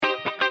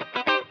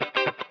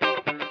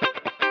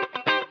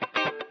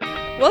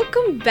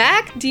Welcome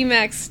back,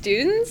 DMAX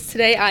students.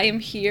 Today I am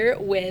here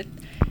with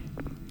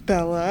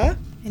Bella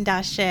and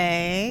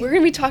Dashae. We're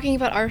going to be talking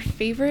about our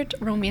favorite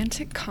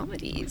romantic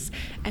comedies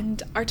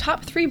and our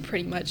top 3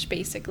 pretty much,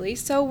 basically.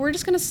 So we're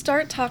just going to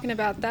start talking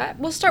about that.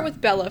 We'll start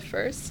with Bella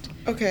first.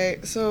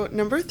 Okay, so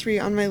number 3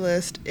 on my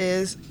list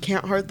is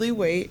Can't Hardly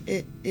Wait.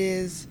 It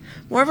is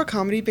more of a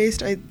comedy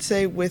based, I'd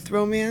say, with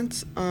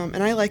romance,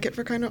 and I like it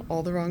for kind of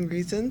all the wrong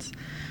reasons.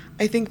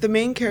 I think the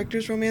main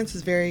character's romance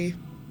is very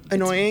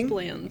annoying. It's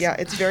bland. Yeah,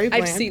 it's very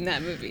bland. I've seen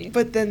that movie.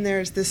 But then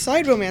there's this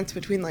side romance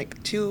between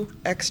like 2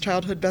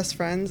 ex-childhood best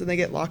friends, and they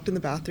get locked in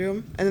the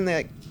bathroom, and then they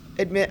like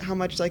admit how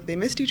much like they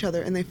missed each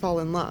other, and they fall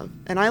in love.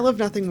 And I love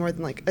nothing more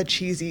than like a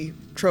cheesy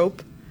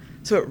trope,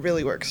 so it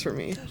really works for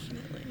me.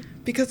 Definitely.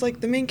 Because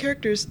like the main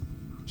characters,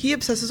 he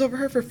obsesses over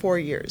her for 4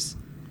 years.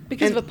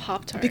 Because of a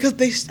Pop-Tart. Because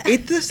they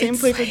ate the same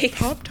flavor like...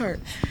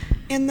 Pop-Tart.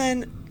 And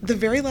then the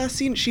very last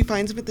scene, she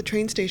finds him at the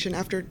train station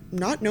after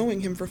not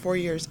knowing him for 4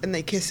 years, and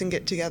they kiss and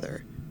get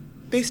together.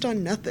 Based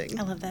on nothing.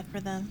 I love that for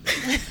them.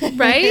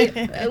 Right?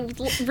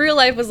 Real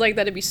life was like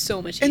that, it'd be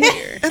so much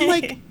easier. And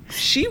like,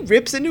 she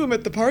rips into him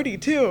at the party,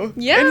 too.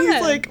 Yeah. And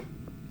he's like,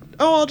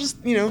 oh, I'll just,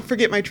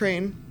 forget my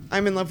train.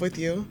 I'm in love with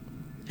you.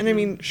 And I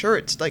mean, sure,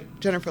 it's like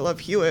Jennifer Love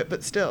Hewitt,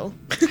 but still.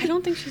 I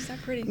don't think she's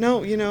that pretty. No,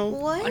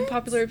 What?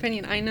 Unpopular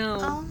opinion, I know.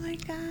 Oh my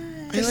god.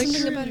 There's like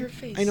something her. about her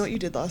face. I Know What You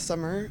Did Last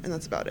Summer, and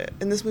that's about it.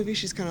 In this movie,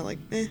 she's kind of like,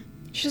 eh.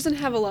 She doesn't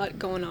have a lot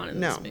going on in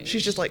this movie. No,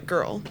 she's just like,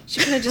 girl. She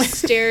kind of just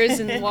stares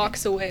and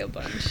walks away a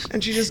bunch.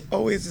 And she just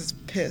always is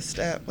pissed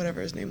at whatever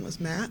his name was,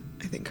 Matt.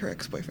 I think her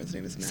ex-boyfriend's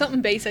name is Matt.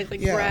 Something basic,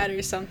 like Brad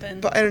or something.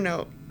 But I don't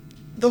know.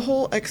 The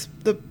whole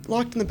the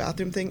locked in the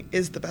bathroom thing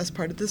is the best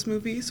part of this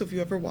movie. So if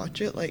you ever watch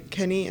it, like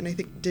Kenny and I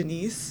think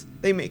Denise,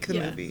 they make the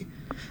movie.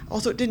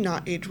 Also, it did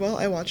not age well.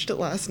 I watched it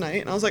last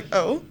night and I was like,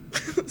 oh.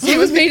 So it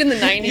was made in the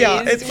 90s.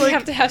 Yeah, it's we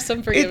have to have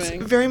some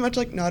forgiving. It's very much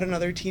like not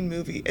another teen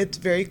movie. It's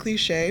very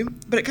cliche,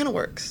 but it kind of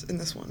works in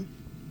this one.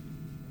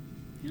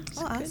 Yeah,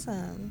 Oh,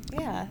 awesome.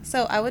 Yeah.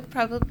 So I would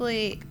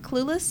probably...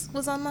 Clueless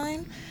was on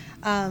mine.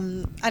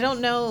 I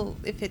don't know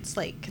if it's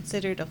like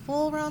considered a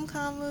full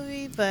rom-com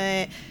movie,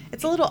 but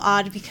it's a little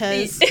odd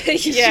because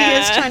she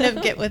is trying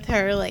to get with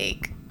her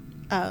like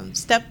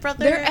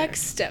stepbrother. They're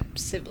ex-step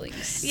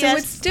siblings, so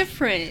it's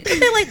different.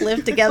 They like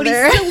live together.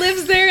 But he still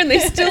lives there, and they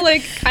still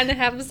like kind of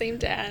have the same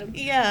dad.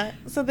 Yeah.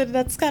 So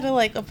that's kind of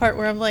like a part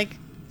where I'm like,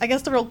 I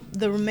guess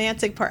the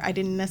romantic part I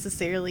didn't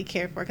necessarily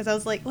care for because I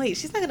was like, wait,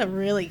 she's not gonna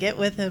really get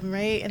with him,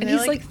 right? And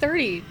he's like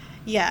 30.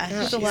 Yeah,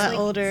 he's a lot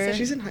older.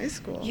 She's in high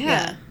school.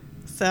 Yeah.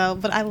 So,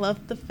 but I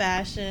loved the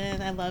fashion.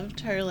 I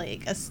loved her,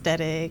 like,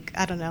 aesthetic.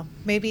 I don't know.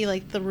 Maybe,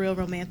 like, the real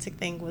romantic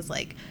thing was,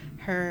 like,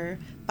 her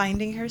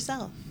finding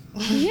herself.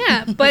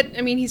 Yeah, but,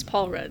 I mean, he's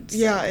Paul Rudd. So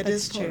yeah, it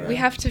is Paul true. Rudd. We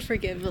have to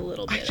forgive a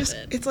little bit of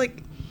it. It's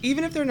like,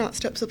 even if they're not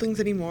step-siblings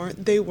anymore,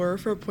 they were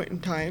for a point in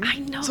time. I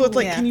know. So it's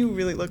like, can you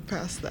really look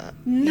past that?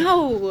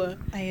 No.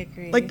 I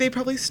agree. Like, they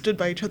probably stood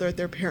by each other at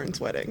their parents'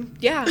 wedding.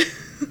 Yeah.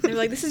 They're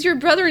like, this is your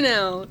brother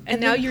now. And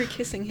now you're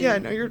kissing him. Yeah,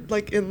 now you're,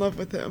 like, in love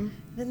with him.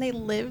 Then they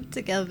lived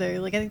together.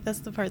 Like, I think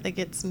that's the part that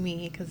gets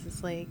me because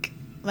it's like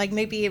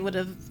maybe it would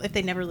have, if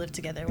they never lived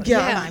together, it would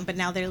have been fine. But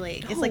now they're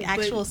like, it's like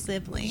actual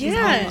siblings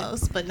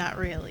almost, but not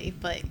really.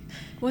 But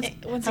once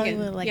again,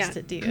 Hollywood likes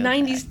to do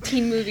 90s that.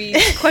 teen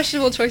movies,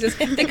 questionable choices.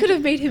 They could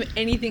have made him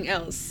anything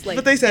else. Like,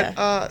 but they said,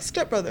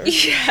 stepbrother.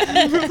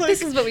 Yeah. Like,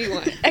 this is what we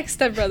want.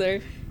 Ex-stepbrother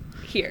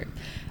here.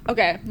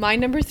 Okay, my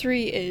number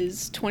 3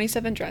 is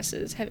 27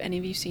 Dresses. Have any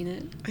of you seen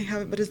it? I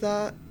haven't, but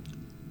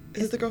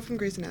is it the girl from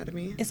Grey's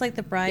Anatomy? It's like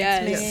the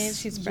bridesmaid. Yes.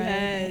 She's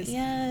bridesmaid. Yes.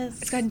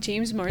 Yes. It's got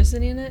James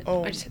Marsden in it.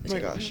 Oh, I just hit the my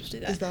table. gosh. Do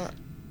that. Is that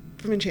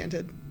from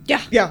Enchanted?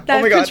 Yeah. Yeah. That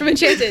Oh my Prince God. from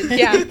Enchanted.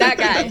 Yeah, that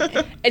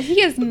guy. And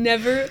he has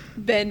never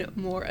been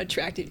more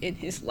attractive in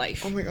his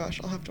life. Oh my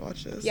gosh, I'll have to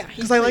watch this. Yeah,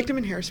 Because I liked him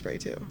in Hairspray,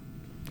 too.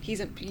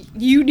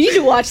 You need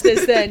to watch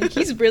this then.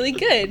 He's really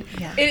good.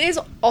 Yeah. It is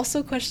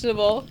also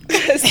questionable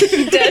because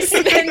he does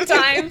spend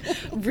time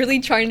really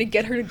trying to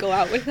get her to go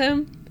out with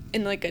him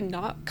in like a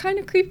not kind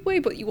of creepy way,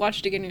 but you watch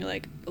it again and you're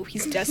like, oh,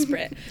 he's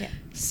desperate. Yeah.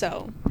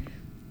 So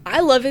I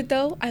love it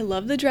though. I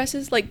love the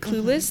dresses. Like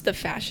Clueless, the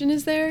fashion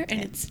is there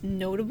and it's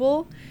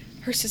notable.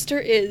 Her sister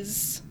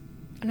is,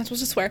 I'm not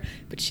supposed to swear,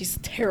 but she's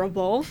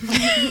terrible.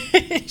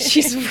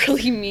 She's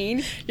really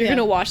mean. You're going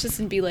to watch this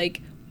and be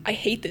like, I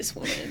hate this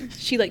woman.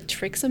 She like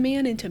tricks a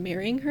man into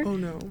marrying her. Oh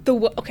no.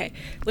 Okay,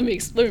 let me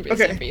break this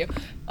down for you.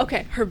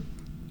 Okay,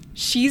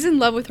 she's in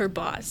love with her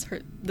boss,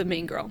 the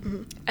main girl,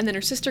 and then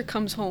her sister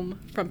comes home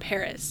from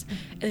Paris,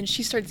 and then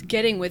she starts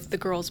getting with the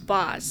girl's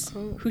boss,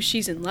 who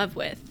she's in love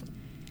with,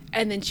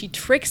 and then she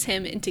tricks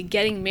him into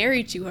getting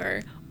married to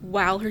her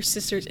while her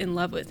sister's in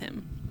love with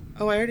him.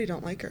 Oh, I already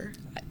don't like her.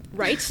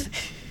 Right?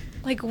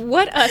 Like,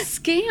 what a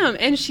scam!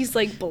 And she's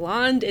like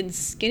blonde and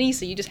skinny,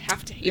 so you just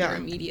have to hate her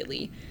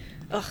immediately.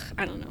 Ugh,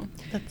 I don't know.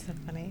 That's so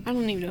funny. I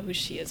don't even know who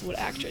she is, what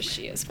actress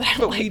she is, but I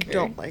don't like her. We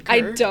don't like her. I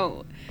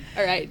don't.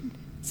 All right.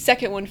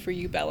 Second one for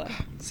you, Bella.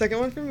 Second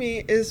one for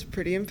me is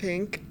Pretty in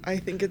Pink. I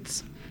think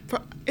it's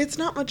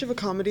not much of a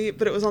comedy,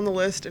 but it was on the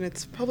list, and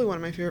it's probably one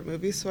of my favorite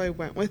movies, so I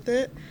went with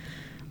it.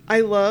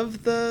 I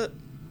love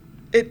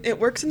it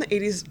works in the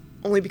 80s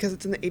only because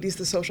it's in the 80s,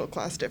 the social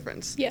class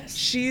difference. Yes.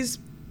 She's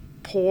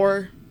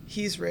poor,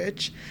 he's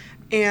rich,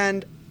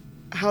 and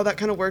how that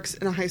kind of works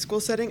in a high school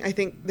setting, I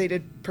think they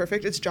did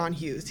perfect. It's John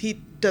Hughes. He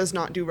does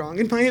not do wrong,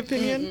 in my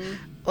opinion. Mm-mm.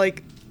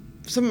 Like,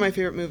 some of my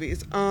favorite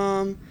movies.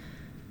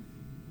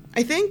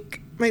 I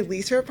think my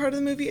least favorite part of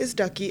the movie is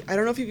Ducky. I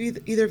don't know if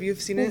either of you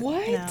have seen it.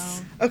 What? No.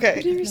 Okay.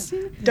 I've never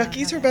seen it.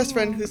 Ducky's her best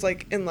friend who's,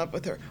 like, in love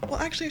with her. Well,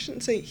 actually, I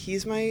shouldn't say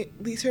he's my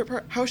least favorite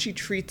part. How she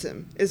treats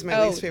him is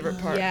my least favorite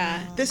part.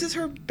 Yeah. This is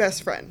her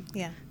best friend.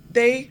 Yeah.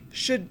 They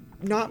should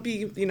not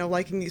be,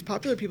 liking these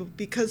popular people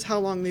because how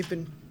long they've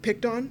been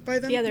picked on by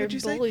them. Yeah, they're would you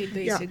say? bullied,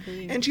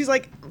 basically. Yeah. And she's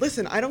like,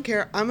 listen, I don't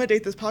care. I'm going to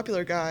date this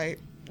popular guy.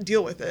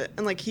 Deal with it.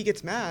 And, like, he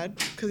gets mad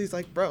because he's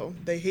like, bro,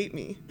 they hate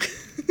me.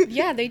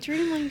 Yeah, they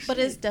treat him like But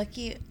shit. is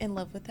Ducky in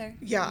love with her?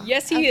 Yeah.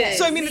 Yes, he is.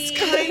 So, I mean, it's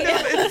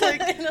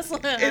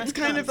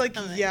kind of like,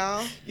 coming.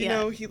 yeah,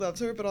 Yeah. he loves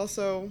her, but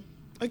also,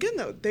 again,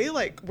 though, they,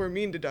 like, were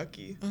mean to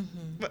Ducky.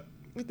 Mm-hmm. But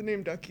with the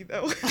name Ducky,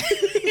 though. Like,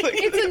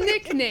 It's a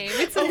nickname.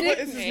 It's a nickname. What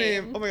is his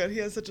name? Oh, my God, he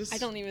has such a I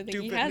don't even think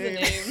he stupid has a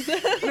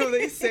name. No,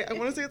 they say, I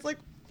want to say it's like,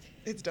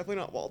 it's definitely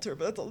not Walter,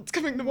 but that's all that's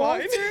coming to Walter?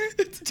 mind.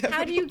 It's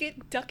How do you definitely-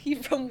 get Ducky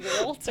from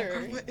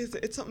Walter? What is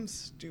it? It's something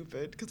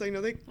stupid, because I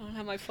know they... I don't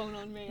have my phone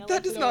on me. I That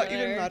left does it not over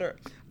even there. matter.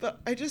 But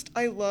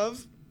I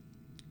love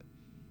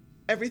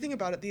everything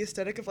about it. The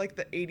aesthetic of, like,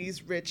 the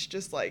 80s rich,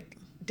 just, like,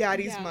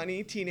 daddy's Yeah.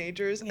 money,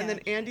 teenagers. Yeah. And then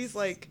Andy's,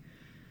 like,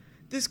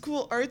 this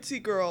cool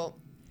artsy girl,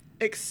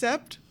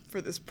 except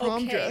for this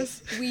prom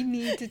dress. We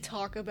need to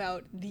talk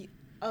about the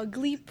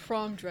ugly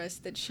prom dress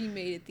that she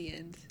made at the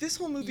end. This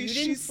whole movie, You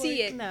didn't she's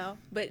see like... it. No.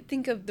 But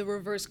think of the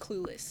reverse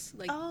Clueless,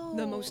 like the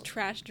Oh. most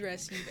trash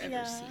dress you've ever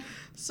Yeah. seen.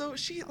 So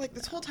she, like,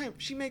 this whole time,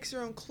 she makes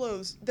her own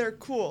clothes. They're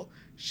cool.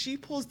 She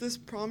pulls this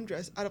prom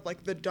dress out of,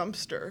 like, the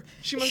dumpster.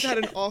 She must have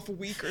had an off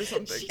week or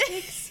something.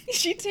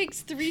 She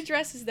takes 3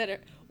 dresses that are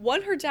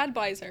one her dad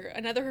buys her,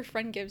 another her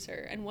friend gives her,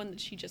 and one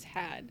that she just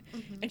had,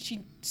 and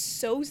she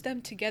sews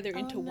them together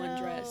into one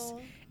dress,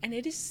 and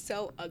it is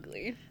so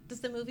ugly.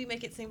 Does the movie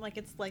make it seem like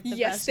it's like the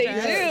Yes, best they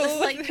dress? do. Just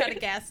like try to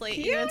gaslight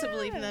you into Yeah.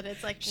 believing that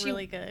it's like She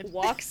really good.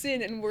 walks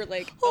in, and we're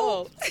like,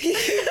 oh.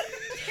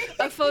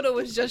 A photo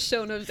was just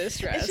shown of this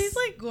dress. And she's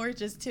like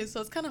gorgeous too, so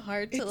it's kind of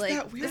hard to It's like.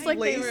 that weird it's like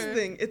they lace were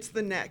thing. It's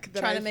the neck. That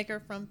trying to I've- make her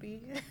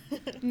frumpy.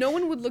 No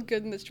one would look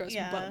good in this dress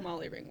Yeah. but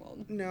Molly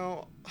Ringwald.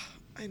 No.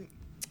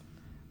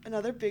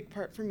 Another big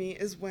part for me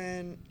is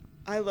when...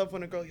 I love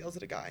when a girl yells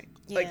at a guy.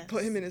 Like,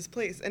 put Yes. him in his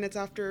place. And it's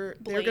after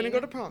they're going to Blaine. go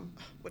to prom.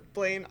 With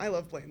Blaine. I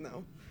love Blaine,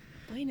 though.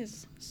 Blaine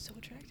is so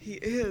attractive. He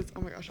is.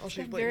 Oh, my gosh. I'll He's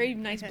show you got Blaine. very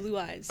nice blue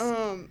eyes.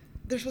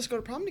 They're supposed to go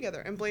to prom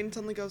together. And Blaine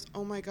suddenly goes,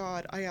 oh, my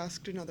God, I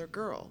asked another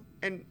girl.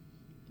 And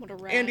What a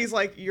rat. Andy's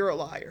like, you're a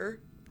liar.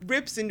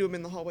 Rips into him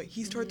in the hallway.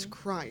 He starts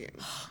crying.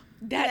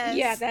 That, Yes.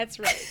 Yeah, that's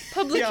right.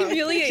 Public Yeah.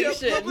 humiliation.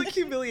 Yeah, public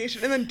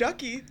humiliation. And then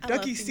Ducky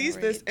love sees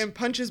female this rage. and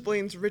punches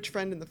Blaine's rich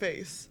friend in the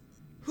face,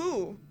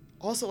 who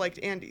also liked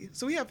Andy.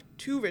 So we have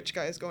 2 rich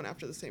guys going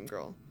after the same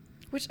girl.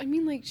 Which, I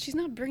mean, like, she's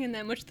not bringing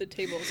that much to the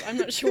table, so I'm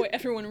not sure why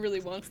everyone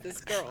really wants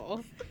this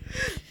girl.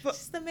 But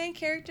She's the main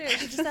character.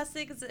 She just has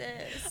to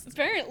exist.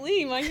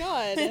 Apparently, my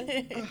god.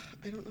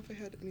 I don't know if I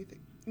had anything.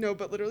 No,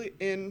 but literally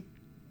in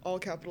all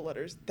capital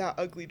letters, that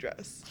ugly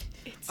dress.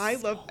 It's I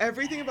so love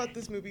everything bad. about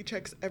this movie,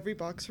 checks every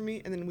box for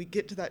me, and then we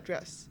get to that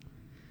dress.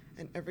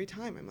 And every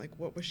time I'm like,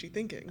 what was she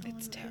thinking?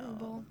 It's no.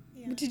 terrible.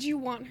 Yeah. But did you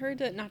want her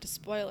to, not to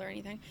spoil or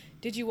anything,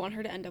 did you want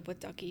her to end up with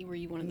Ducky? Were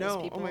you one of No,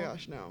 those people? oh my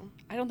gosh, no.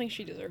 I don't think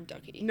she deserved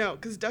Ducky. No,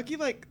 because Ducky,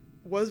 like,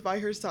 was by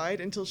her side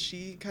until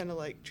she kind of,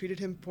 like, treated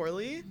him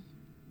poorly.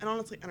 And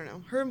honestly, I don't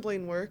know. Her and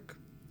Blaine work.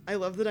 I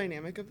love the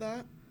dynamic of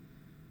that.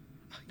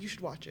 You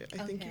should watch it.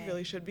 I think you Okay.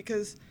 really should,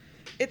 because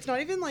it's not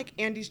even like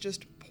Andy's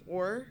just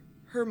poor.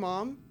 Her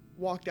mom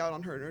walked out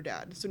on her and her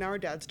dad. So now her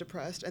dad's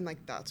depressed, and,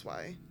 like, that's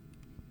why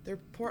they're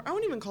poor. I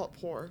wouldn't even call it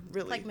poor,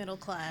 really. Like middle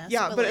class.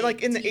 Yeah, but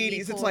like in the TV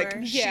 80s, it's like,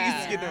 poor. she's,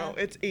 Yeah.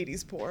 it's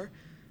 80s poor.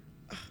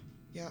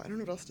 Yeah, I don't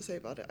know what else to say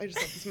about it. I just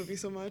love this movie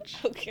so much.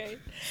 Okay.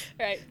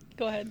 All right,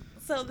 go ahead.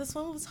 So this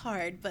one was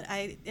hard, but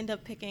I end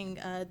up picking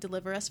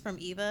 "Deliver Us from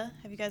Eva."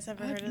 Have you guys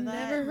ever heard of that?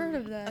 I've never heard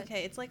of that.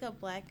 Okay, it's like a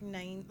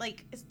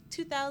it's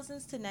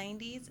 2000s to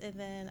 90s, and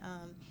then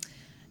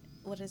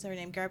what is her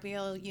name?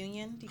 Gabrielle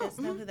Union. Do you guys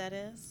know who that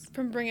is?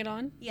 From Bring It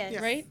On? Yes.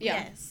 Right?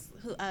 Yeah. Yes.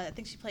 Who I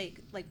think she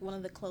played like one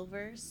of the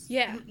Clovers.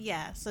 Yeah.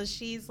 Yeah. So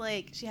she's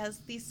like she has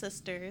these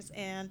sisters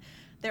and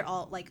they're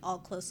all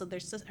close. So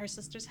her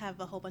sisters have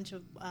a whole bunch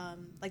of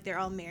like they're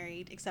all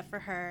married except for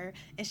her,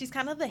 and she's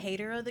kind of the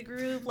hater of the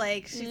group.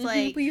 Like she's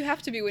like, Well, you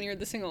have to be when you're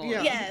the single.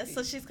 Yeah. yeah.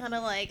 So she's kind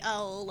of like,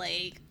 oh,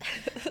 like.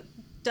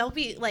 Don't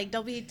be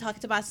talking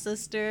to my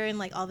sister and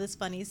like all this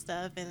funny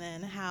stuff, and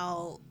then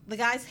how the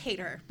guys hate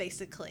her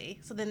basically.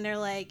 So then they're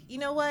like, you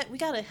know what, we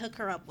gotta hook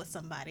her up with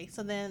somebody.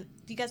 So then,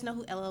 do you guys know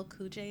who LL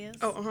Cool J is?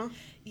 Oh,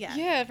 yeah,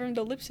 Yeah, from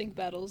the lip sync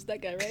battles,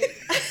 that guy,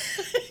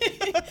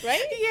 right?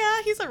 Right?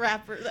 Yeah, he's a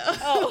rapper though.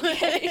 Oh,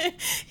 okay.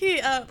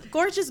 He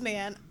gorgeous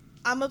man.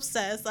 I'm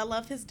obsessed. I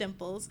love his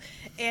dimples.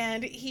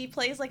 And he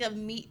plays like a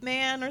meat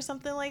man or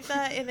something like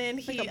that. And then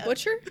he... Like a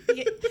butcher?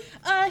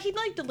 He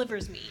like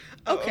delivers meat.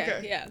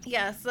 Okay, yeah.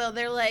 Yeah, so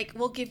they're like,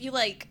 we'll give you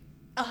like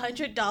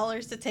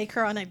 $100 to take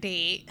her on a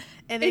date.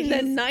 And In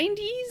then the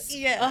 90s?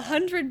 Yeah.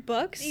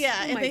 $100? Yeah,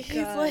 Oh and my then he's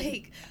God.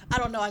 like, I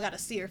don't know, I gotta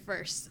see her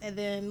first. And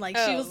then like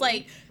Oh. she was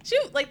like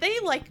they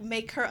like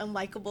make her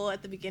unlikable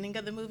at the beginning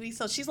of the movie,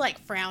 so she's like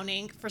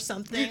frowning for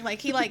something. Like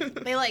he like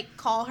they like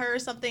call her or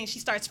something, and she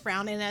starts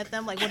frowning at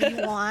them, like, what do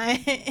you want?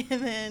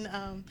 And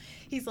then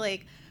he's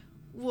like,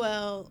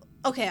 well,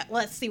 okay,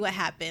 let's see what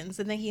happens.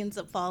 And then he ends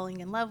up falling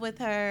in love with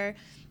her,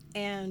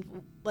 and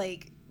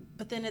like,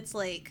 but then it's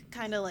like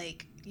kind of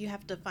like you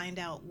have to find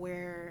out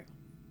where.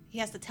 He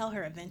has to tell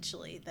her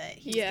eventually that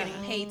he's getting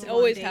paid to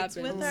go on dates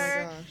with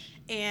her. Oh my gosh.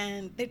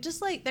 And they're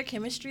just like, their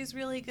chemistry is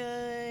really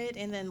good.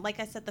 And then, like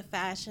I said, the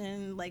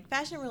fashion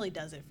really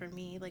does it for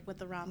me. Like with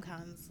the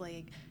rom-coms,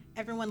 like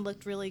everyone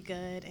looked really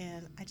good.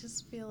 And I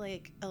just feel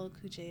like LL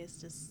Cool J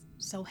is just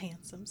so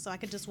handsome. So I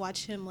could just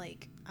watch him,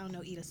 like, I don't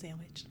know, eat a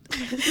sandwich.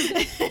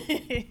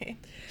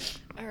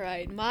 All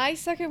right, my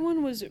second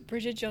one was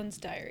Bridget Jones'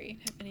 Diary.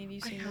 Have any of you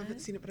I seen haven't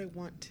it? seen it, but I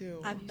want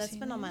to. That's seen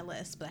been on it? my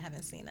list, but I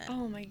haven't seen it.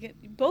 Oh my god,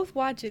 both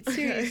watch it,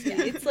 seriously.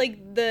 It's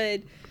like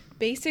the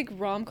basic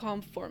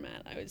rom-com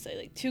format, I would say.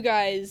 Like two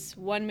guys,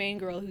 one main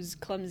girl who's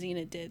clumsy and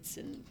a ditz,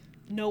 and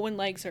no one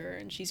likes her,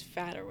 and she's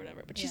fat or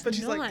whatever, but she's But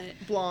she's not.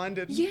 like blonde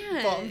and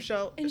Yeah.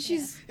 bombshell. And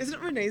she's... Isn't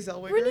it Renee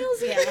Zellweger? Renee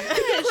Zellweger,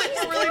 Yeah.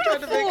 she's We're really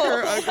trying to make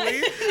her beautiful.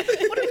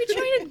 ugly. What are we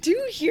trying to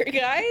do here,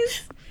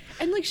 guys?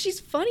 And like she's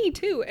funny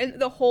too. And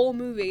the whole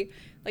movie,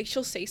 like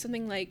she'll say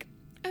something like,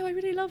 "Oh, I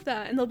really love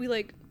that," and they'll be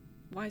like,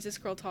 "Why is this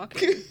girl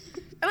talking?"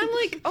 And I'm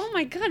like, "Oh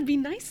my god, be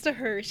nice to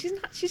her. She's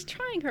not. She's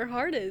trying her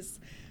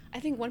hardest." I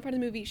think one part of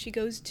the movie, she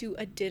goes to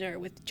a dinner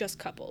with just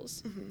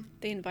couples. Mm-hmm.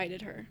 They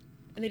invited her,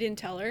 and they didn't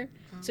tell her.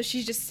 So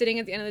she's just sitting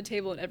at the end of the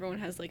table, and everyone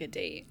has like a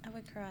date. I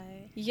would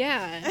cry.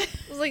 Yeah, I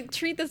was like,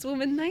 treat this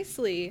woman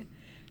nicely.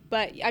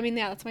 But I mean,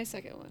 yeah, that's my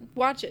second one.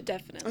 Watch it,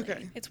 definitely.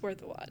 Okay. It's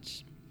worth a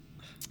watch.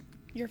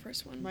 Your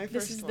first one. My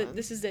This first is one.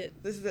 This is it.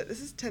 This is it.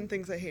 This is 10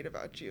 Things I Hate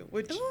About You.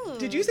 Which Ooh.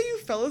 did you say you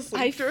fell asleep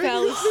I during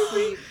fell this movie?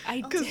 asleep.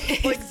 I Because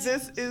did. like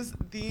this is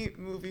the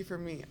movie for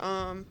me.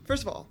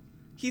 First of all,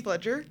 Heath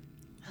Ledger.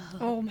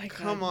 Oh my god.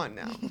 Come on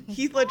now.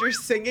 Heath Ledger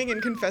singing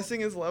and confessing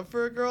his love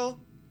for a girl.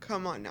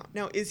 Come on now.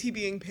 Now is he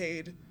being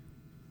paid?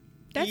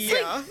 That's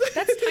Yeah. like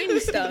that's tiny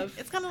stuff.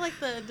 It's kind of like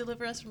the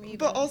Deliver Us from Evil.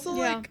 But also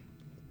Yeah. like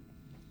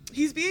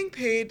he's being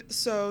paid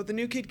so the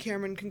new kid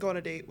Cameron can go on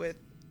a date with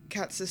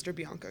Kat's sister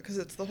Bianca, because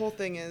it's the whole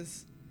thing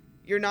is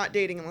you're not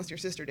dating unless your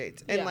sister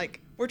dates. And Yeah. like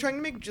we're trying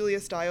to make Julia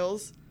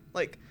Stiles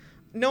like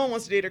no one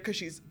wants to date her because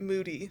she's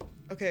moody.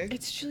 Okay.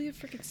 It's Julia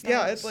freaking Stiles.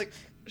 Yeah, it's like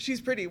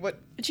she's pretty. What?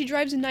 and she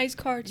drives a nice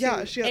car too.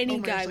 Yeah, she has, Any oh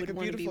my guy gosh, like would a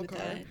want to be beautiful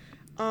with car.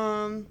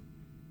 that.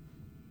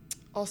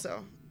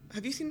 Also,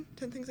 have you seen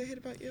 10 Things I Hate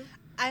About You?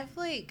 I've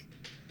like,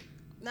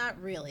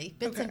 not really,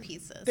 bits and Okay.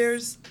 pieces.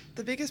 There's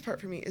the biggest part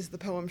for me is the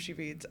poem she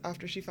reads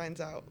after she finds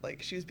out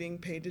like she was being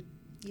paid to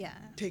yeah.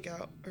 take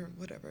out or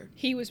whatever.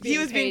 He was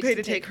being paid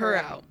to take her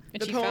out.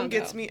 And The she poem found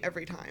gets out. me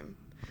every time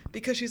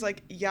because she's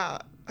like, yeah,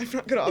 I'm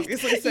not gonna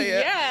obviously say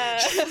it. Yeah.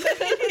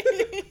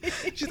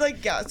 She's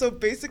like, yeah. So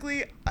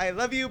basically, I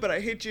love you, but I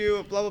hate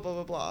you. Blah blah blah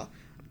blah blah.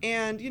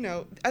 And you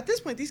know, at this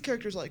point, these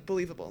characters are like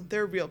believable.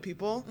 They're real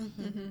people.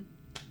 Mm-hmm.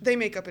 They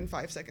make up in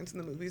 5 seconds,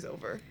 and the movie's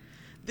over.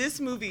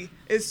 This movie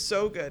is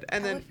so good.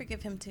 And I then would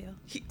forgive him too.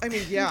 I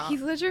mean, yeah.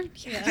 Heath Ledger?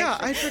 Yeah,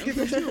 I'd forgive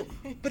him too.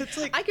 But it's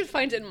like I could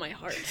find it in my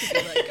heart to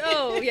be like,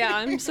 oh yeah,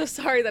 I'm so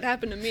sorry that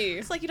happened to me.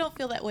 It's like you don't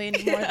feel that way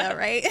anymore, though,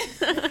 right?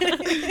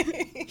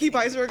 he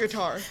buys her a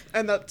guitar,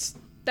 and that's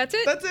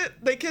it? That's it.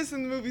 They kiss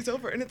and the movie's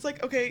over. And it's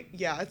like, okay,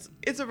 yeah,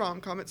 it's a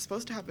rom-com. It's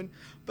supposed to happen.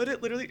 But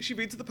it literally, she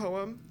reads the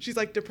poem. She's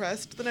like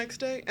depressed the next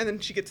day. And then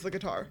she gets the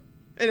guitar.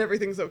 And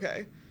everything's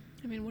okay.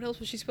 I mean, what else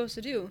was she supposed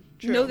to do?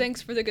 True. No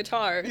thanks for the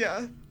guitar.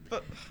 Yeah.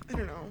 But I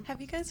don't know. Have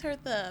you guys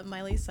heard the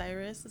Miley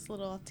Cyrus? This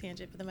little off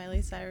tangent, but the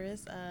Miley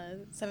Cyrus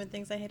 7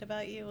 Things I Hate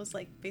About You was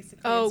like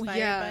basically inspired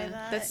by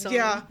that. That song.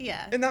 Yeah.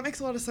 Yeah. And that makes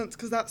a lot of sense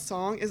because that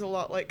song is a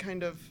lot like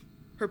kind of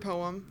her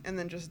poem. And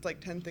then just like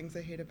 10 Things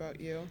I Hate About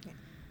You. Yeah.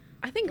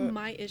 I think But-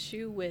 my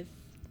issue with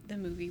the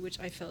movie, which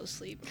I fell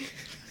asleep.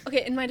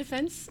 Okay, in my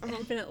defense, it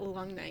had been a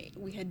long night.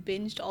 We had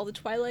binged all the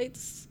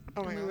Twilights.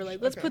 Oh my and we were gosh,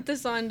 like, let's okay. put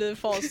this on to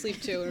fall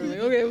asleep to. And we're like,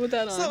 okay, put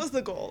that on. So that was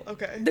the goal.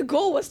 Okay. The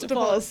goal was to To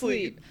fall fall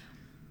asleep.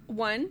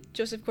 One,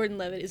 Joseph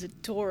Gordon-Levitt is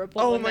adorable.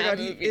 Oh in my that god,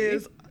 movie. he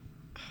is.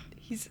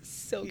 He's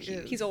so He cute.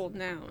 is. He's old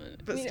now.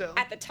 But still.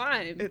 At the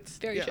time, It's-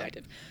 very yeah.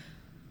 attractive.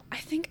 I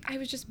think I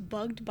was just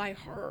bugged by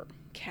her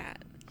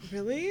cat.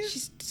 Really?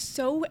 She's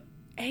so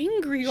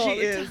angry all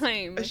the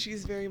time.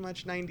 She's very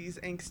much 90s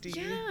angsty.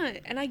 Yeah,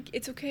 and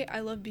it's okay. I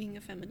love being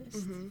a feminist.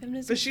 Mhm.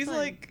 Feminism But is she's fun.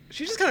 like,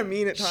 she's just kind of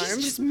mean at times.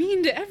 She's just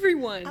mean to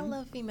everyone. I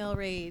love female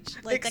rage.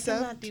 Like, that Except-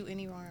 cannot do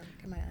any harm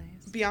in my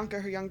eyes. Bianca,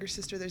 her younger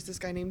sister, there's this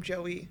guy named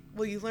Joey.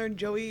 Well, you learn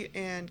Joey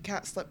and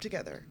Kat slept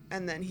together,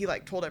 and then he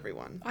like told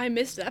everyone. I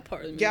missed that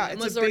part of the movie. Yeah, I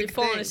it's was a already big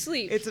falling thing.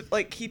 asleep. It's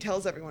like he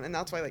tells everyone, and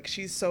that's why like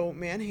she's so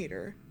man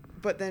hater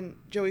but then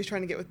Joey's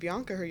trying to get with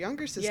Bianca, her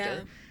younger sister. Yeah.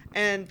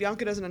 And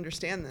Bianca doesn't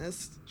understand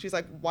this. She's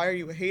like, why are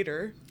you a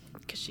hater?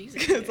 Because she's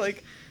It's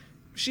like,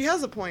 she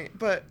has a point,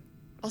 but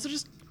also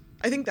just,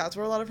 I think that's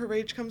where a lot of her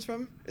rage comes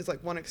from, is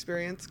like one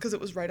experience, because it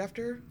was right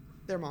after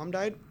their mom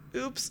died.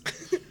 Oops.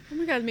 Oh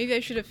my god, maybe I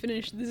should have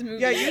finished this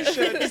movie. Yeah, you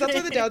should, because that's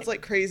why the dad's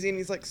like crazy, and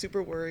he's like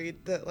super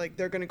worried that like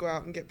they're gonna go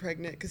out and get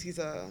pregnant, because he's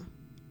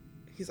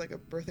like a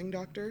birthing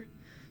doctor.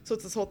 So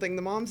it's this whole thing.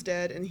 The mom's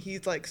dead, and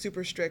he's like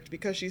super strict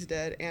because she's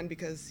dead, and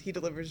because he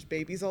delivers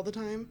babies all the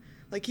time.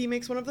 Like he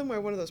makes one of them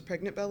wear one of those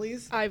pregnant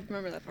bellies. I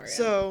remember that part. Yeah.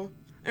 So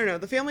I don't know.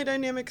 The family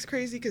dynamic's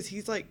crazy because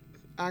he's like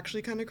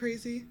actually kind of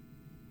crazy,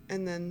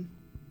 and then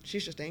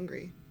she's just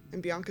angry,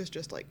 and Bianca's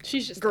just like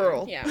she's just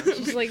girl. Yeah,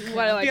 she's like,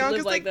 why do I Bianca's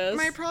live like this?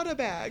 My Prada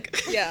bag.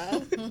 Yeah.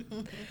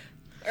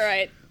 All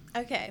right.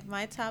 Okay,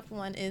 my top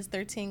one is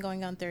 13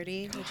 Going on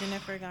 30 with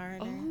Jennifer Garner.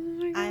 Oh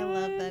my god. I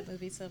love that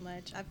movie so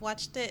much. I've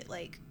watched it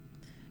like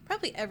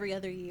probably every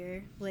other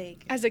year.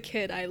 Like As a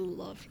kid, I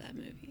loved that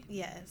movie.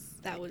 yes,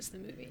 That was the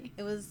movie.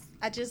 it was.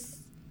 I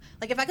just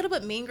like if I could have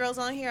put Mean Girls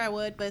on here, I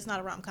would, but it's not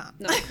a rom-com.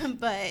 No.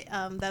 But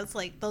that's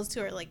like those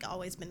two are like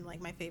always been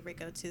like my favorite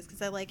go-tos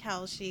because I like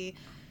how she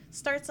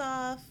starts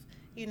off,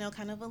 you know,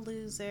 kind of a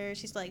loser.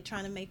 She's like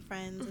trying to make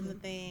friends and the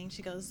thing.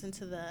 She goes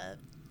into the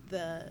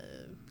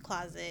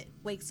closet,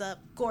 wakes up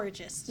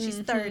gorgeous. She's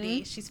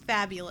 30. She's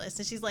fabulous.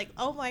 And she's like,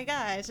 oh my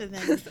gosh. And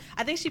then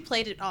I think she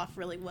played it off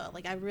really well.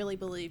 Like I really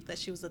believed that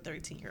she was a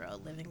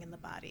 13-year-old living in the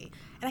body.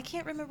 And I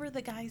can't remember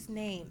the guy's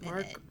name.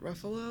 Mark in it.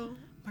 Ruffalo.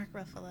 Mark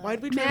Ruffalo.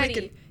 Why'd we try to Maddie.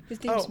 make it?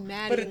 His name's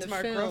Maddie but in it's the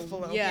Mark film.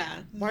 Ruffalo. Yeah.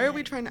 Why are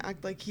we trying to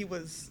act like he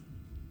was?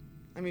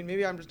 I mean,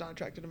 maybe I'm just not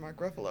attracted to Mark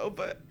Ruffalo,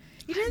 but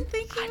You didn't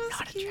think he I'm was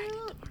not cute?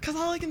 attracted because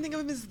all I can think of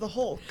him is the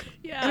Hulk.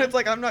 Yeah. And it's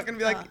like I'm not gonna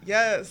be like,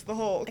 yes, the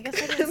Hulk. I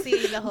guess I didn't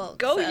see the Hulk.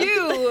 Go so.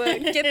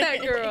 you! Get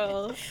that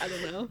girl. I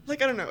don't know.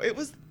 Like I don't know. It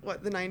was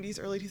what the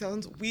 '90s, early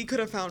 2000s. We could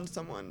have found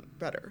someone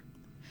better.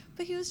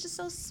 But he was just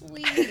so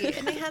sweet,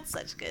 and they had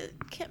such good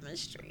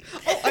chemistry.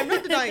 Oh, I'm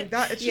not denying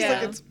that. It's just Yeah.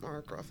 like it's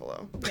Mark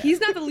Ruffalo. He's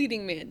not the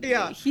leading man. to me.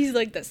 Yeah. He's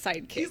like the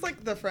sidekick. He's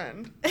like the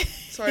friend.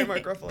 Sorry,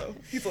 Mark Ruffalo.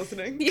 He's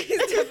listening. He's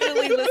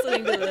definitely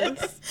listening to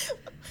this.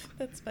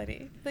 That's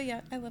funny. But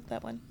yeah, I love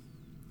that one.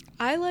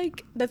 I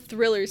like the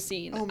thriller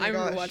scene. Oh my I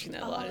remember gosh. watching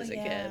that a lot Oh, as a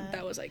yeah. kid.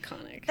 That was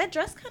iconic. That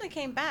dress kind of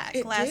came back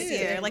It last did.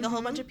 year. Like a whole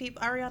Mhm. bunch of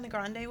people. Ariana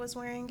Grande was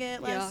wearing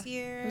it last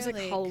year. It was like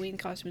Halloween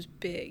costumes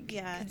big.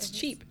 Yeah, It's it was-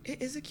 cheap.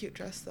 It is a cute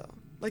dress though.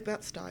 Like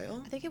that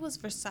style. I think it was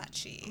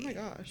Versace. Oh my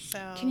gosh.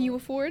 So Can you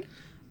afford?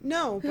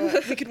 No,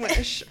 but we could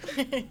wish.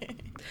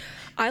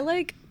 I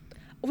like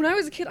when I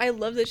was a kid, I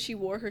loved that she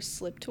wore her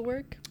slip to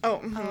work.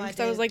 Oh, mhm. Oh, I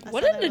So I was did. like, I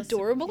what thought an that was super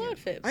adorable cute.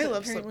 outfit. I But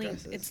love slip apparently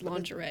dresses, it's but it's-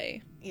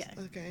 lingerie. Yeah.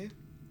 Okay.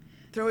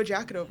 Throw a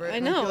jacket over it. I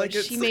and know. feel like She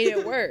it's- made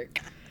it work.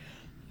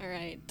 All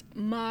right.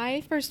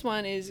 My first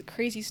one is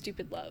Crazy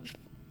Stupid Love.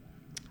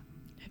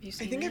 Have you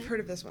seen I think it? I've heard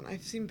of this one.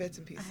 I've seen bits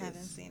and I pieces.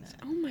 haven't seen it.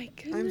 Oh my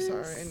goodness.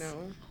 I'm sorry. I know.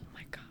 Oh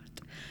my god.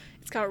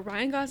 It's got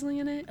Ryan Gosling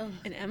in it, Ugh.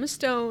 and Emma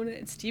Stone,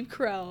 and Steve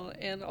Carell,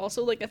 and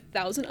also like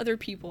 1,000 other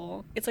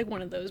people. It's like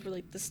one of those where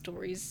like the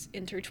stories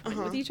intertwine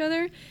with Uh-huh. each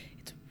other.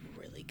 It's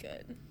really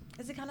good.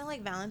 Is it kind of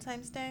like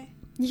Valentine's Day?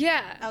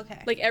 Yeah.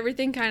 Okay. Like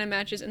everything kind of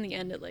matches in the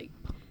end. It like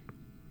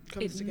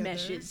Comes it together.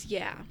 meshes.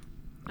 Yeah.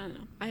 I don't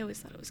know. I always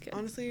thought it was good.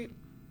 Honestly,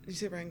 did you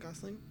say Ryan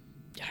Gosling?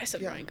 Yeah, I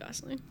said Yeah. Ryan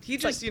Gosling. He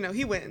It's just, like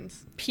he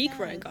wins. peak Yes.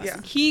 Ryan Gosling.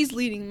 Yeah. He's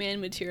leading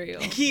man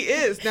material. He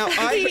is. Now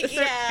I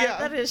yeah,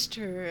 that is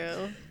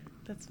true.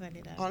 That's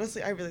funny though.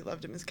 Honestly, I really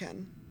loved him as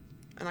Ken.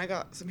 And I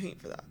got some hate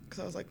for that because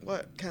I was like,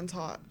 "What? Ken's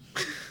hot."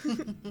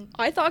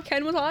 I thought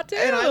Ken was hot too.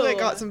 And I like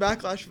got some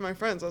backlash from my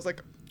friends. I was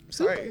like,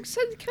 "Sorry, Who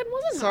said Ken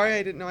wasn't sorry, hot?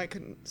 I didn't know I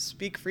couldn't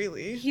speak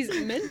freely." He's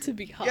meant to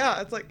be hot.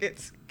 Yeah, it's like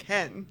it's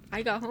Ken.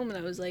 I got home and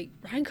I was like,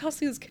 Ryan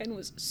Gosling's Ken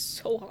was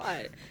so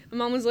hot. My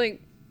mom was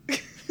like,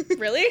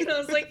 really? And I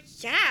was like,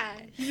 yeah.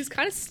 He was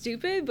kind of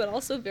stupid, but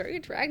also very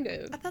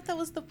attractive. I thought that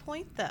was the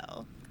point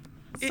though.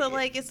 It- So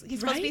like he's supposed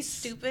to be right?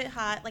 stupid,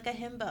 hot, like a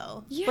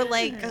himbo, Yeah. but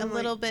like a And, like-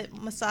 little bit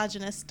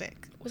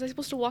misogynistic. Was I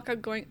supposed to walk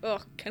out going,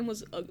 ugh, Ken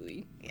was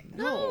ugly? Yeah.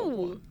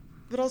 No.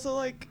 But also,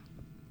 like,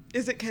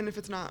 is it Ken if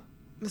it's not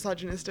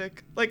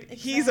misogynistic? Like,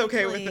 he's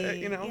okay with it,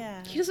 Exactly, you know?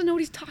 Yeah. He doesn't know what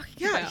he's talking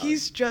Yeah, about.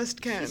 he's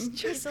just Ken.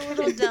 He's a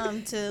little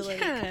dumb to like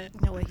Yeah.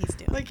 know what he's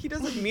doing. Like, he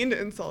doesn't mean to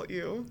insult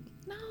you.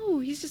 No,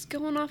 he's just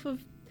going off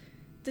of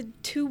the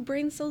 2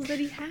 brain cells that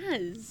he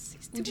has.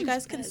 He's Would doing you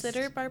guys his best.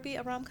 consider Barbie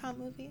a rom-com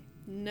movie?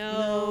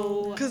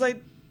 No. Because I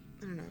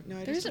don't know. No,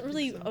 I There just isn't don't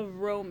really think so. a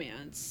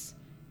romance.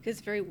 Because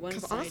it's very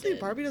one-sided. Because honestly,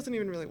 Barbie doesn't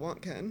even really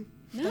want Ken.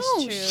 No,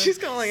 That's true. She's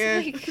kind of like,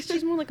 eh.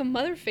 she's more like a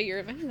mother figure,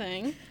 if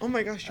anything. Oh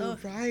my gosh, you're Ugh.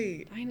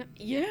 right. I know.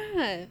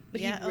 Yeah.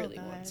 But Yeah, he oh really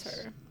wants gosh.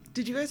 her.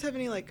 Did you guys have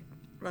any, like,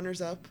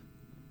 runners-up?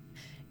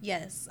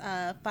 Yes,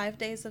 5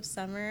 Days of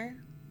Summer,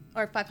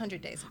 or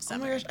 500 Days of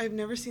Summer. Oh my gosh, I've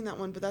never seen that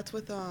one, but that's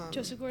with,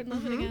 Joseph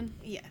Gordon-Levitt again.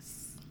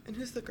 Yes. And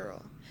who's the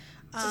girl?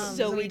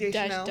 Zoe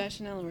Deschanel.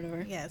 Deschanel or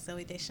whatever. Yeah,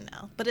 Zoe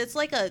Deschanel. But it's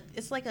like a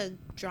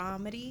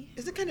dramedy.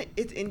 Is it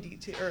it's indie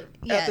too? Or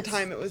Yes. at the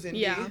time it was indie.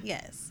 Yeah.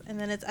 Yes, and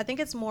then I think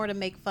it's more to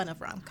make fun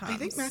of rom-coms. I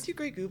think Matthew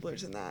Gray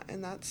Gubler's in that,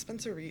 and that's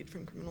Spencer Reed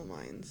from Criminal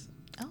Minds.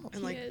 Oh,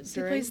 And like He is.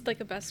 during He plays like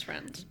a best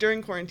friend.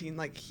 during quarantine,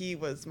 like he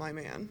was my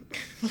man.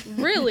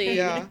 Really?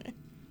 Yeah.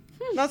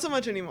 Not so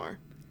much anymore.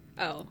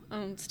 Oh,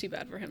 it's too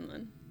bad for him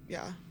then.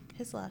 Yeah.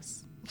 his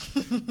loss.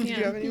 Did you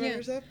have any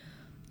runners up?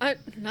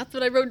 Not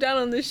that I wrote down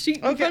on this sheet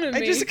in front of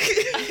me.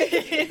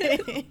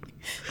 I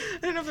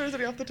don't know if there's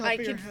any off the top I of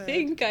your can head.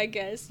 think, I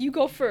guess. You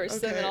go first,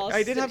 Okay. and then I'll I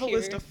did sit have a here.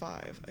 list of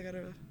 5.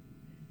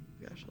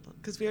 Gosh, hold on.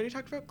 Because we already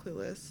talked about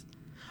Clueless.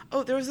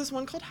 Oh, there was this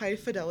one called High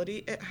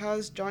Fidelity. It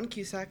has John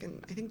Cusack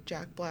and I think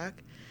Jack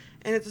Black.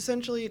 And it's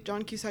essentially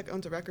John Cusack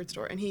owns a record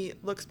store, and he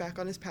looks back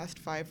on his past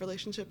 5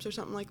 relationships or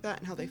something like that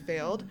and how they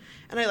failed.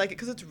 And I like it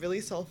because it's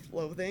really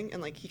self-loathing,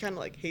 and like he kind of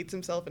like hates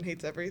himself and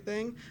hates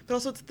everything. But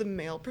also it's the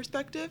male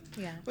perspective,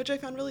 which I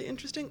found really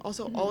interesting.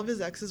 Also, all of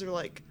his exes are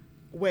like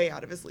way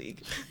out of his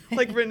league.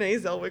 Like Renee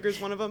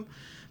Zellweger's one of them.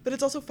 But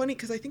it's also funny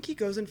because I think he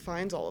goes and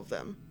finds all of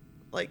them,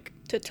 like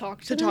To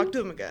talk to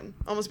them again.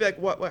 Almost be like,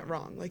 what went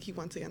wrong? Like he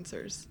wants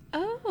answers.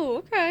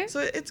 Oh, okay. So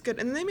it's good.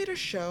 And then they made a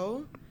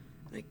show,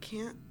 and I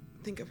can't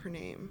think of her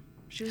name.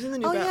 She was in the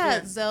new Oh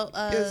Batman.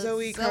 yeah,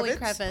 Zoe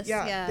Kravitz.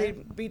 Yeah, They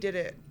redid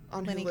it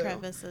on Lenny Hulu.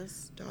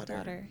 Kravitz's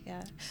daughter.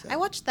 Yeah, So- I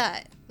watched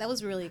that. That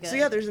was really good. So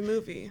yeah, there's a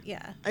movie.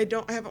 Yeah, I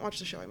haven't watched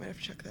the show. I might have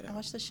to check that I out.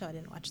 watched the show. I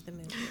didn't watch the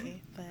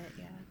movie, but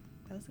yeah,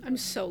 that was. I'm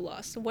so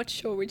lost. What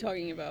show are we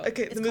talking about?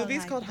 Okay, It's the called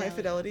movie's High called High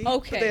Fidelity. Fidelity.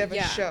 Okay, but they have a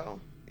yeah. show.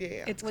 Yeah.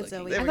 It's With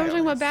clicking. Zoe I thought we were Kravitz.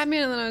 talking about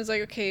Batman, and then I was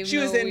like, okay, She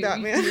was in we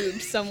Batman.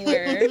 moved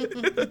somewhere. I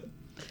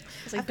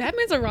was like,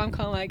 Batman's a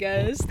rom-com, I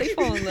guess. They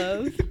fall in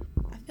love.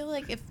 I feel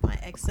like if my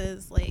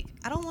exes, like,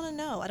 I don't want to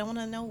know. I don't want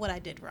to know what I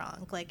did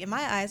wrong. Like, in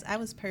my eyes, I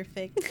was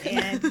perfect,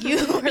 and you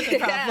were the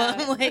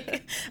problem. Yeah.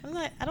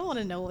 Like, I don't want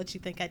to know what you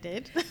think I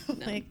did.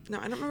 Like, No,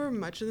 I don't remember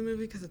much of the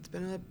movie because it's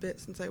been a bit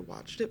since I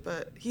watched it,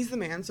 but he's the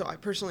man, so I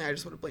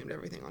just would have blamed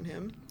everything on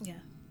him. yeah.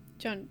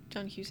 John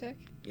Cusack?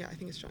 Yeah, I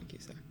think it's John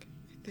Cusack.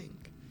 I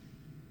think.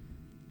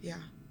 Yeah.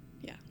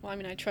 Yeah. Well, I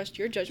mean, I trust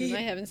your judgment.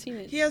 I haven't seen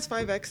it. He has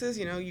 5 exes,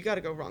 you gotta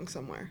go wrong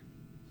somewhere.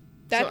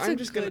 That's so I'm a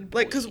just good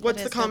gonna because point. what's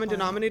That the is a good common point.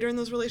 denominator in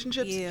those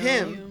relationships? You.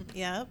 Him.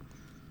 Yep.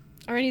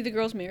 Are any of the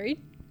girls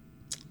married?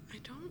 I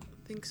don't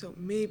think so.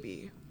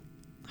 Maybe.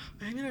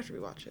 I'm gonna have to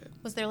rewatch it.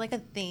 Was there like a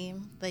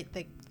theme? Like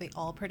they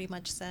all pretty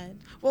much said.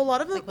 Well, a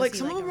lot of them, Like, was like he,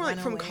 some like, of them were a like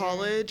from runaway?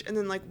 college, and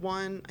then like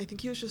one, I think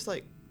he was just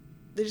like,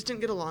 they just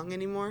didn't get along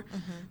anymore. Mhm.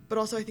 But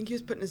also, I think he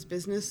was put in his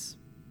business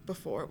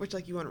before, which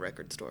like you own a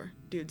record store,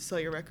 dude, sell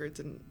your records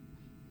and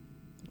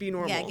be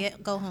normal. Yeah,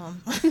 go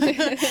home.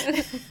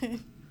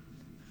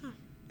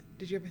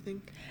 Did you ever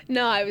think?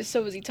 No, I was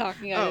so busy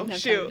talking. I Oh, didn't have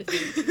shoot. time to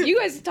think. You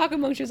guys talk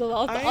amongst yourselves.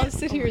 I'll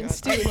sit oh here my and God,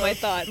 stew I in my love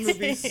thoughts.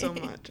 Movies so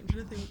much. I'm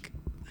trying to think.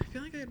 I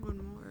feel like I had one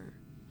more.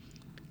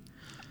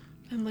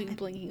 I'm like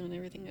blinking on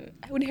everything.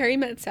 When Harry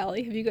Met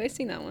Sally, have you guys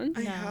seen that one?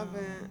 I No.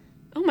 haven't.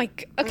 Oh my.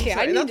 Okay,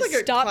 I need That's to like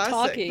a stop classic,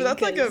 talking. But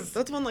that's like 'cause-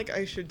 that's one like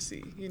I should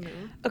see.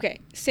 Okay,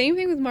 same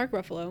thing with Mark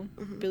Ruffalo.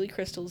 Mhm. Billy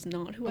Crystal's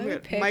not who Oh I my would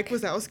God, pick. Mike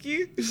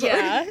Wazowski.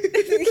 Yeah.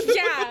 Sorry.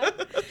 Yeah.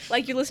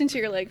 Like you listen to,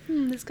 you're like,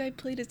 this guy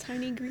played a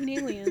tiny green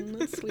alien.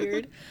 That's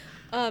weird.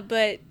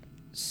 But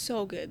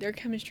so good. Their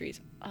chemistry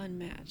is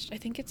unmatched. I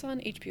think it's on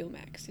HBO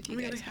Max. If you Oh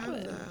my God, guys I have have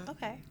it. that.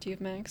 Okay, Do you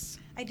have Max?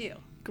 I do.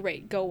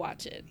 Great, go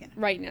watch it Yeah.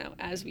 right now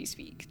as we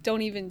speak.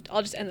 Don't even.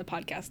 I'll just end the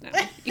podcast now.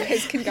 You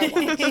guys can go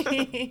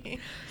watch.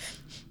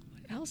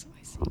 What else have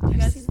I seen? Do you I've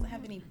guys seen-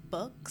 have any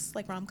books,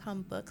 like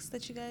rom-com books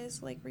that you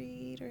guys like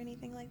read or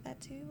anything like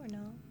that too, or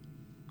no?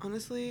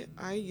 Honestly,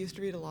 I used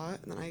to read a lot,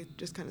 and then I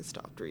just kind of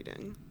stopped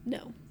reading.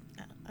 No.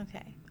 Oh,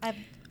 okay.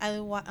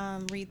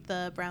 Read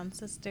the Brown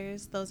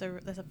Sisters. That's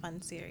a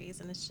fun series,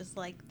 and it's just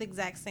like the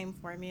exact same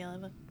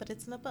formula, but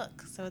it's in a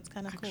book, so it's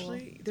kind of cool.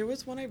 Actually, there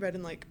was one I read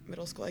in like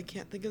middle school. I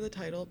can't think of the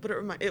title, but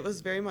it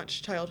was very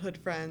much childhood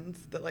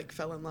friends that like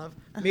fell in love.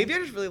 Maybe I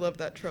just really loved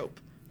that trope.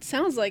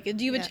 Sounds like it.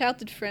 Do you have a Yeah.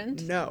 childhood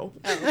friend? No.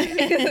 Oh.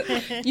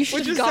 You should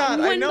Which have is gotten sad.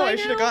 one I know by I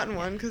should have now. gotten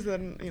one because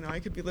then I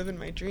could be living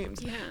my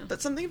dreams. Yeah.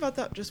 But something about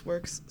that just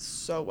works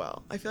so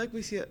well. I feel like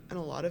we see it in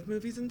a lot of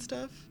movies and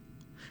stuff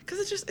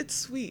because it's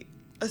sweet,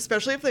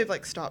 especially if they've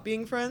like stopped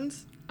being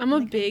friends. I'm a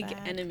Like big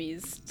that.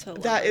 enemies to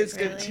lovers. That is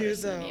good Really? too,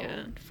 though.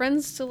 Yeah.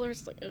 Friends to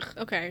lovers, like, ugh,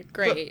 okay,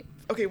 great.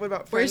 But, okay, what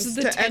about Where's friends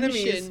the to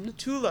enemies tension?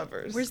 to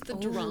lovers? Where's the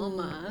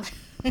drama?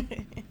 Ooh.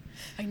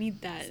 I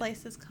need that.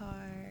 Slice his car.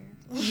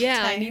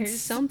 Yeah, I need Tires.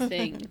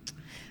 something.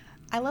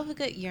 I love a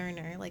good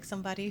yearner, like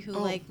somebody who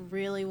Oh. like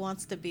really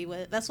wants to be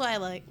with. That's why I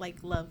like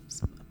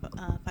loves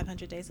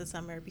 500 Days of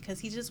Summer, because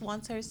he just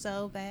wants her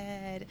so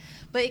bad.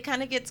 But it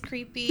kind of gets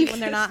creepy when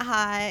they're not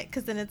hot,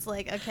 because then it's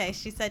like, okay,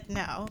 she said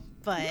no,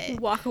 but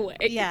Walk away.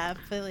 yeah,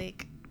 but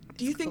like.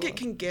 Do you it's think cool. it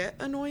can get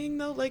annoying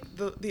though, like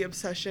the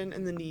obsession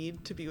and the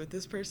need to be with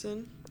this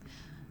person?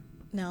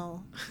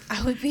 No,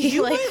 I would be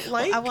You like, might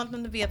like- I want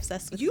them to be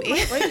obsessed with You me.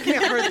 might like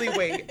Can't Hardly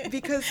Wait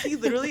because he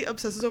literally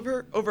obsesses over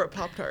a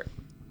Pop-Tart.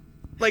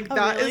 Like Oh,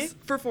 that really? is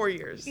for 4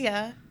 years.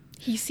 Yeah.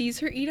 He sees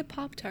her eat a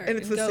Pop-Tart and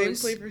it's the same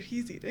goes, flavor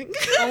he's eating.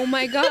 oh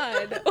my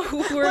god,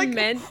 we're Like,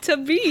 meant to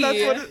be.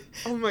 That's what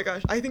oh my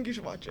gosh, I think you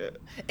should watch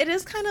it. It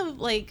is kind of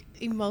like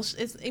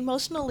it's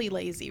emotionally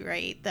lazy,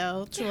 right?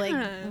 Though to Yeah.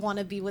 like want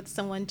to be with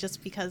someone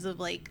just because of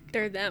like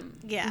They're them.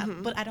 yeah,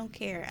 Mhm. but I don't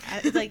care.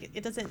 It's like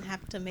it doesn't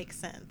have to make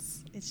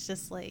sense. It's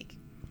just like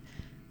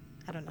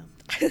I don't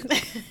know.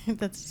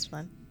 That's just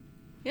fun.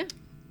 Yeah.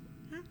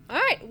 All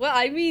right. Well,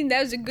 I mean,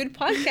 that was a good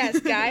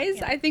podcast, guys.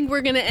 Yeah. I think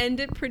we're going to end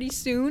it pretty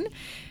soon.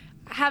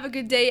 Have a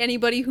good day,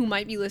 anybody who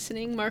might be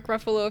listening. Mark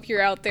Ruffalo, if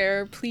you're out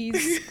there,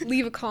 please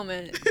leave a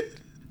comment.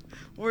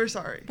 We're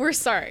sorry. We're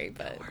sorry,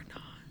 but We're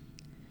not.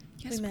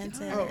 yes, We meant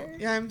it. Oh,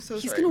 yeah, I'm so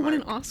He's sorry. going to win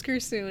an Mark. Oscar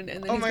soon,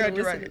 and then Oh he's my going god,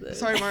 to you're listen to right. this.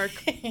 Sorry, Mark.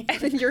 And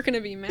then you're going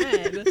to be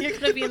mad. You're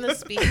gonna be in the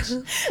speech.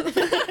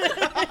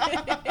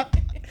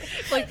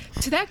 Like,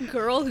 to that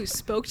girl who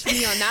spoke to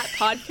me on that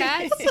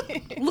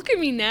podcast, look at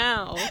me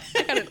now.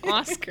 I got an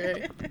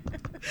Oscar.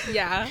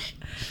 Yeah.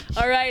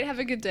 All right. Have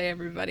a good day,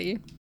 everybody.